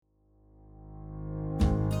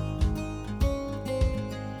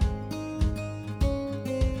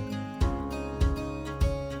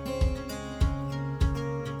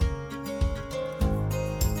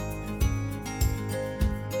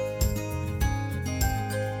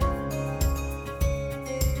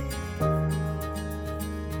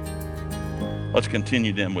Let's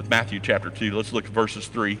continue then with Matthew chapter 2. Let's look at verses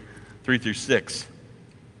 3 through 6.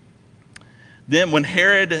 Then when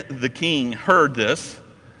Herod the king heard this,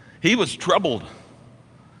 he was troubled,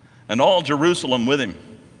 and all Jerusalem with him.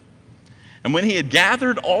 And when he had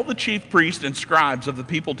gathered all the chief priests and scribes of the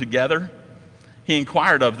people together, he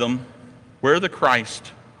inquired of them where the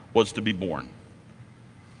Christ was to be born.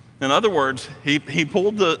 In other words, he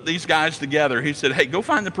pulled these guys together. He said, hey, go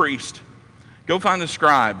find the priest, go find the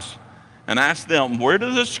scribes, and ask them, where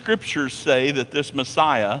do the scriptures say that this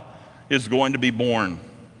Messiah is going to be born?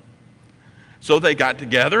 So they got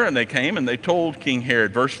together and they came and they told King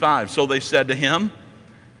Herod, verse 5, so they said to him,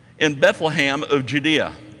 in Bethlehem of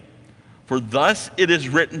Judea, for thus it is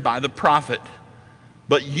written by the prophet,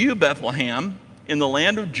 but you, Bethlehem, in the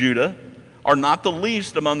land of Judah, are not the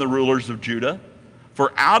least among the rulers of Judah,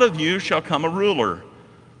 for out of you shall come a ruler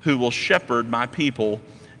who will shepherd my people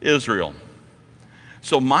Israel.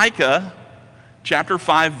 So Micah chapter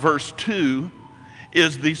 5 verse 2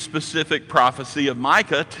 is the specific prophecy of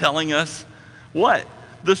Micah telling us what?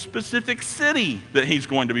 The specific city that he's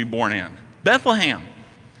going to be born in, Bethlehem.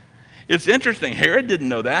 It's interesting, Herod didn't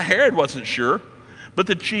know that. Herod wasn't sure, but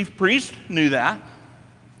the chief priest knew that.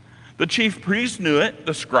 The chief priest knew it,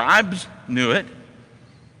 the scribes knew it.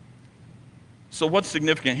 So what's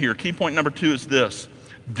significant here? Key point number 2 is this.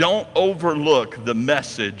 Don't overlook the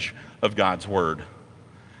message of God's word.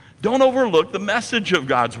 Don't overlook the message of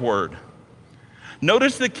God's word.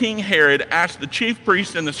 Notice that King Herod asked the chief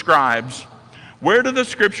priests and the scribes, where do the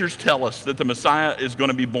scriptures tell us that the Messiah is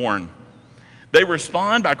going to be born? They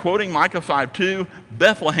respond by quoting Micah 5:2,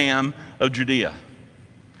 Bethlehem of Judea.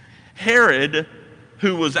 Herod,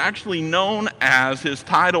 who was actually known as, his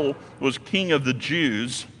title was King of the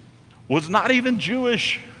Jews, was not even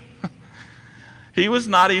Jewish. He was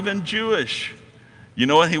not even Jewish. You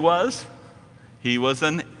know what he was? He was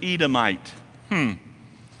an Edomite. You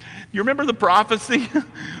remember the prophecy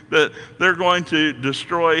that they're going to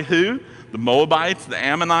destroy who? The Moabites, the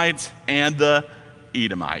Ammonites, and the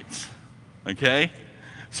Edomites. Okay?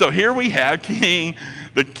 So here we have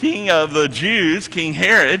the king of the Jews, King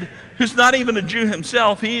Herod, who's not even a Jew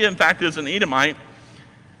himself. He, in fact, is an Edomite.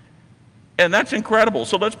 And that's incredible.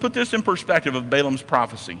 So let's put this in perspective of Balaam's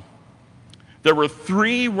prophecy. There were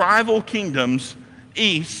 3 rival kingdoms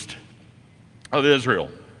east of Israel.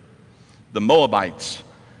 The Moabites.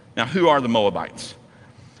 Now, who are the Moabites?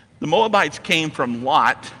 The Moabites came from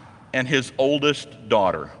Lot and his oldest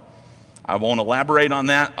daughter. I won't elaborate on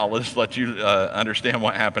that. I'll just let you understand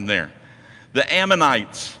what happened there. The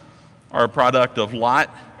Ammonites are a product of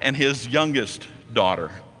Lot and his youngest daughter.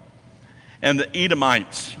 And the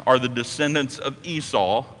Edomites are the descendants of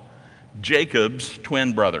Esau, Jacob's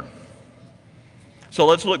twin brother. So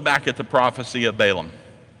let's look back at the prophecy of Balaam.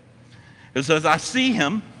 It says, I see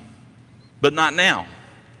him, but not now.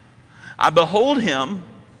 I behold him,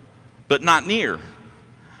 but not near.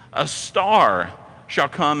 A star shall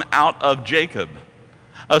come out of Jacob.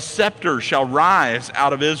 A scepter shall rise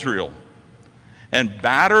out of Israel, and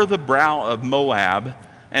batter the brow of Moab,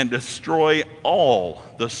 and destroy all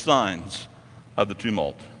the sons of the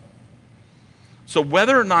tumult. So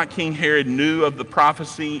whether or not King Herod knew of the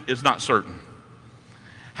prophecy is not certain.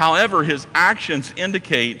 However, his actions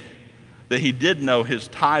indicate that he did know his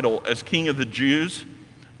title as King of the Jews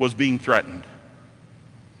was being threatened.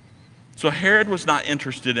 So Herod was not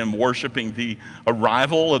interested in worshiping the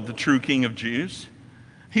arrival of the true King of Jews.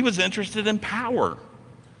 He was interested in power.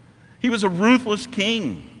 He was a ruthless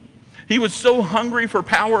king. He was so hungry for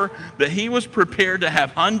power that he was prepared to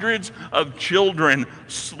have hundreds of children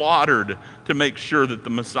slaughtered to make sure that the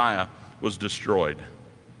Messiah was destroyed.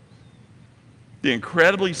 The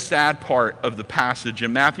incredibly sad part of the passage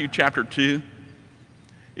in Matthew chapter 2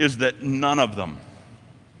 is that none of them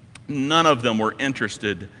were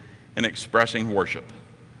interested in expressing worship.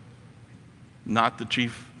 Not the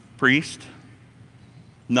chief priest,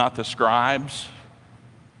 not the scribes,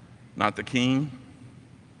 not the king,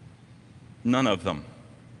 none of them.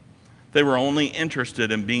 They were only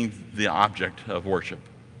interested in being the object of worship.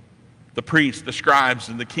 The priests, the scribes,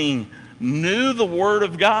 and the king knew the word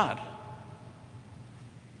of God.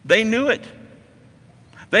 They knew it.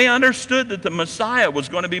 They understood that the Messiah was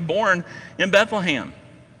going to be born in Bethlehem.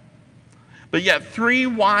 But yet 3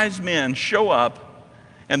 wise men show up,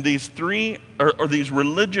 and these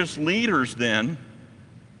religious leaders then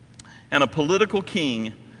and a political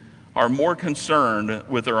king are more concerned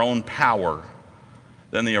with their own power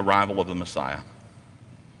than the arrival of the Messiah.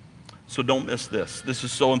 So don't miss this. This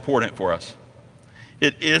is so important for us.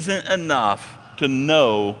 It isn't enough to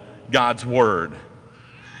know God's word.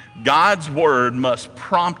 God's word must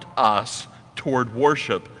prompt us toward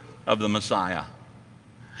worship of the Messiah.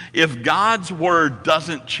 If God's word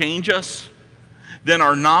doesn't change us, then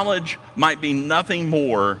our knowledge might be nothing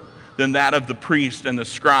more than that of the priests and the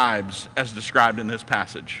scribes as described in this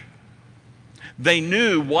passage. They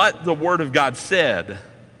knew what the Word of God said,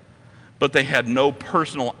 but they had no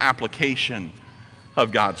personal application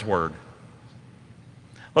of God's Word.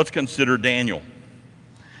 Let's consider Daniel.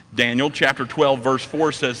 Daniel chapter 12 verse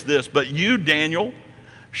 4 says this, "But you, Daniel,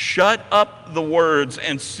 shut up the words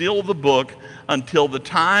and seal the book until the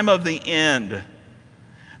time of the end.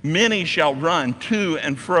 Many shall run to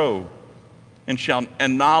and fro,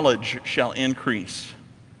 and knowledge shall increase."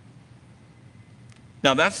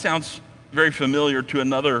 Now that sounds very familiar to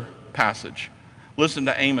another passage. Listen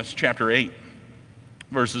to Amos chapter 8,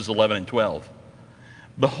 verses 11 and 12.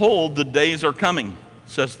 "Behold, the days are coming,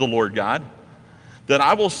 says the Lord God, that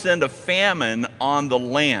I will send a famine on the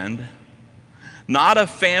land, not a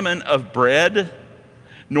famine of bread,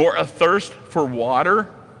 nor a thirst for water,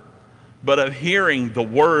 but of hearing the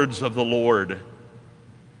words of the Lord.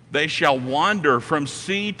 They shall wander from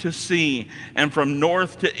sea to sea, and from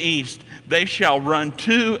north to east. They shall run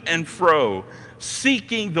to and fro,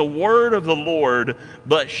 seeking the word of the Lord,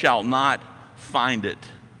 but shall not find it."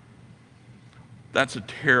 That's a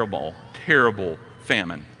terrible, terrible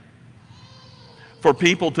famine. For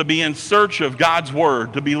people to be in search of God's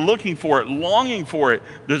word, to be looking for it, longing for it,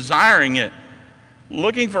 desiring it,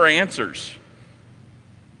 looking for answers.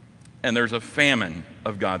 And there's a famine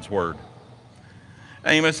of God's word.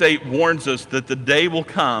 Amos 8 warns us that the day will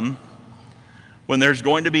come when there's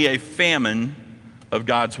going to be a famine of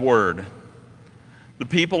God's word. The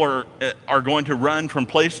people are going to run from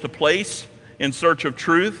place to place in search of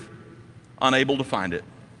truth, unable to find it.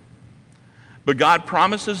 But God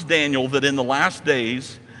promises Daniel that in the last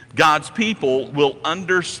days, God's people will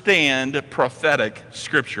understand prophetic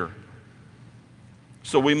scripture.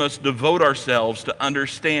 So we must devote ourselves to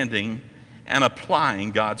understanding and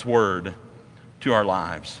applying God's word to our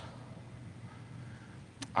lives.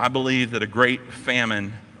 I believe that a great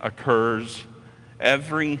famine occurs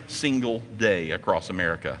every single day across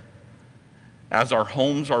America, as our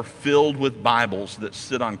homes are filled with Bibles that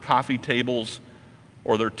sit on coffee tables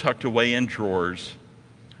or they're tucked away in drawers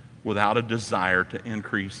without a desire to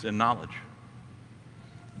increase in knowledge.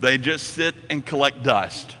 They just sit and collect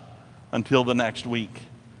dust until the next week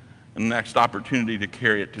and the next opportunity to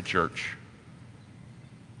carry it to church.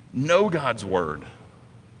 Know God's word.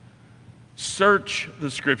 Search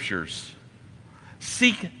the scriptures.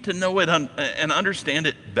 Seek to know it and understand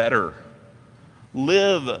it better.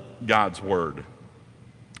 Live God's word.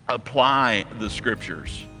 Apply the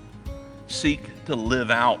scriptures. Seek to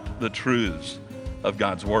live out the truths of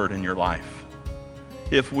God's word in your life.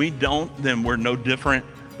 If we don't, then we're no different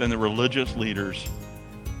than the religious leaders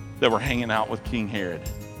that were hanging out with King Herod.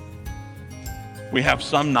 We have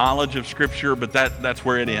some knowledge of Scripture, but that's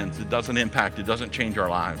where it ends. It doesn't impact, it doesn't change our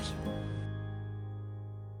lives.